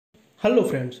Hello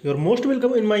friends, you're most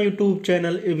welcome in my YouTube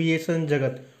channel Aviation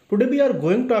Jagat. Today we are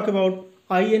going to talk about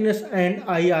INS and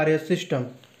IRS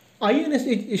system. INS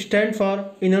is stand for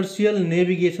Inertial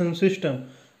Navigation System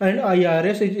and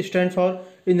IRS is stand for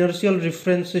Inertial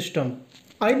Reference System.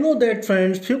 I know that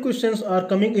friends, few questions are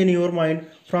coming in your mind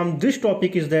from this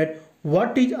topic is that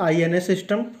what is INS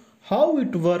system, how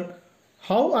it work,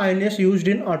 how INS used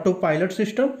in autopilot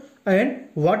system and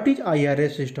what is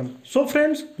IRS system. So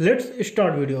friends, let's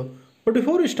start video. But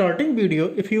before starting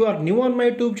video, if you are new on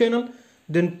my YouTube channel,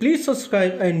 then please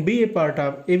subscribe and be a part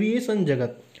of Aviation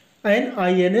Jagat. An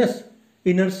INS,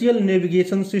 Inertial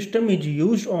Navigation System, is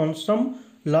used on some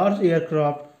large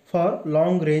aircraft for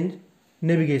long range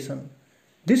navigation.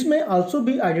 This may also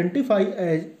be identified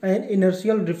as an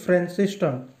inertial reference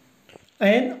system.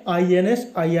 An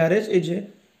INS/IRS is a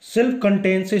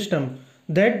self-contained system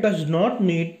that does not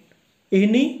need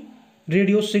any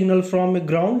radio signal from a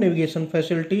ground navigation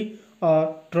facility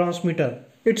or transmitter.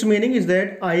 Its meaning is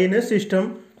that INS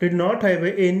system did not have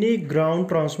any ground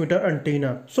transmitter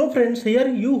antenna. So friends, here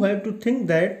you have to think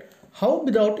that how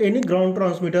without any ground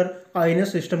transmitter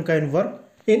INS system can work.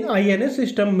 In INS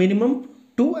system, minimum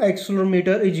 2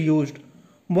 accelerometer is used,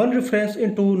 one reference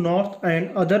into north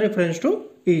and other reference to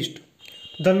east.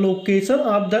 The location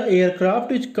of the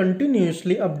aircraft is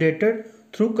continuously updated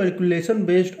through calculation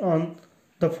based on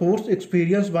the force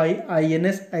experienced by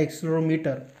INS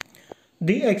accelerometer.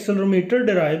 The accelerometer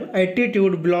derives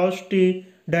attitude, velocity,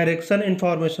 direction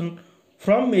information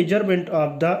from measurement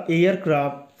of the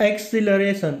aircraft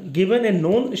acceleration given a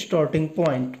known starting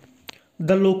point.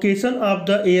 The location of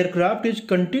the aircraft is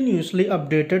continuously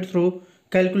updated through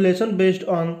calculation based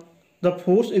on the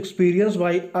force experienced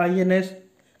by INS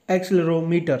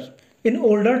accelerometers. In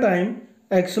older time,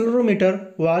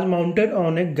 accelerometer was mounted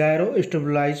on a gyro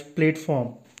stabilized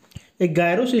platform. A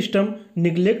gyro system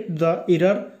neglects the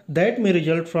error that may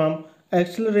result from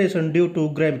acceleration due to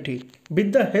gravity.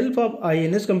 With the help of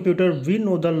INS computer, we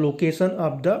know the location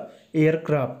of the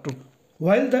aircraft.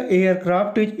 While the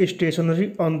aircraft is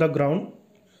stationary on the ground,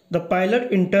 the pilot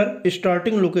enters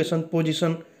starting location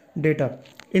position data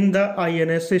in the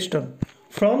INS system.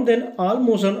 From then, all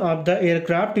motion of the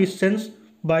aircraft is sensed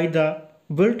by the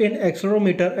built-in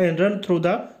accelerometer and run through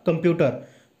the computer.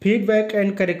 Feedback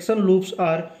and correction loops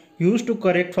are used to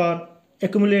correct for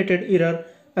accumulated error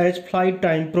as flight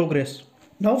time progress.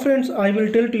 Now friends, I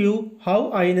will tell to you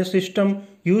how INS system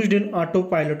used in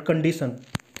autopilot condition.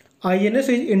 INS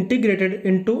is integrated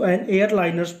into an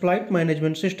airliner's flight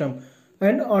management system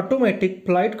and automatic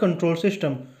flight control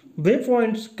system.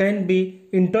 Waypoints can be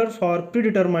entered for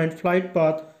predetermined flight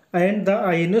path and the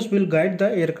INS will guide the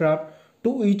aircraft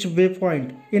to each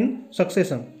waypoint in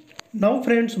succession. Now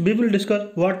friends, we will discuss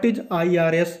what is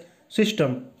IRS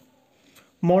system.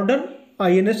 Modern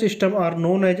INS system are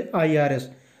known as IRS.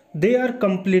 They are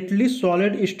completely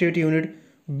solid state unit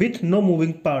with no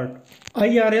moving part.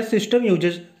 IRS system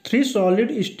uses 3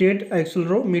 solid state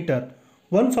accelerometer,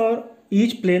 one for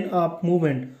each plane of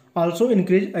movement, also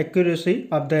increase accuracy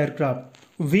of the aircraft.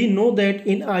 We know that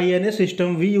in INS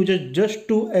system we use just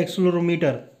 2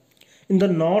 accelerometer in the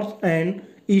north and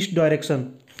east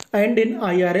direction, and in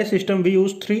IRS system we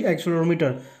use 3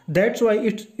 accelerometer. That's why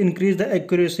it increase the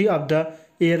accuracy of the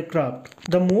aircraft.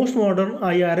 The most modern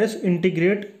IRS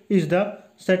integrate is the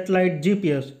satellite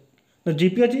GPS. The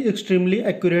GPS is extremely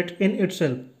accurate in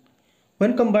itself.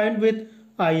 When combined with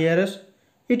IRS,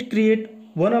 it creates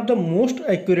one of the most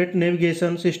accurate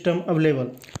navigation system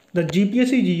available. The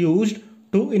GPS is used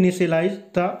to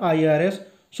initialize the IRS,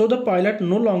 so the pilot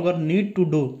no longer need to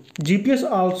do. GPS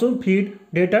also feed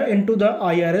data into the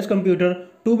IRS computer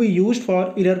to be used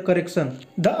for error correction.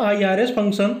 The IRS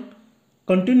function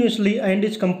continuously and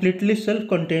is completely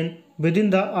self-contained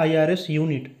within the IRS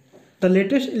unit. The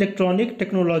latest electronic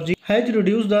technology has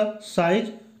reduced the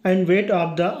size and weight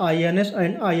of the INS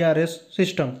and IRS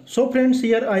system. So friends,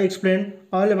 here I explained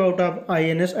all about of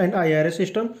INS and IRS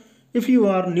system. If you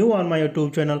are new on my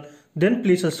YouTube channel, then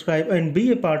please subscribe and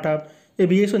be a part of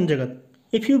Aviation Jagat.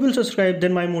 If you will subscribe,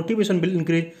 then my motivation will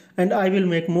increase and I will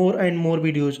make more and more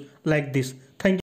videos like this.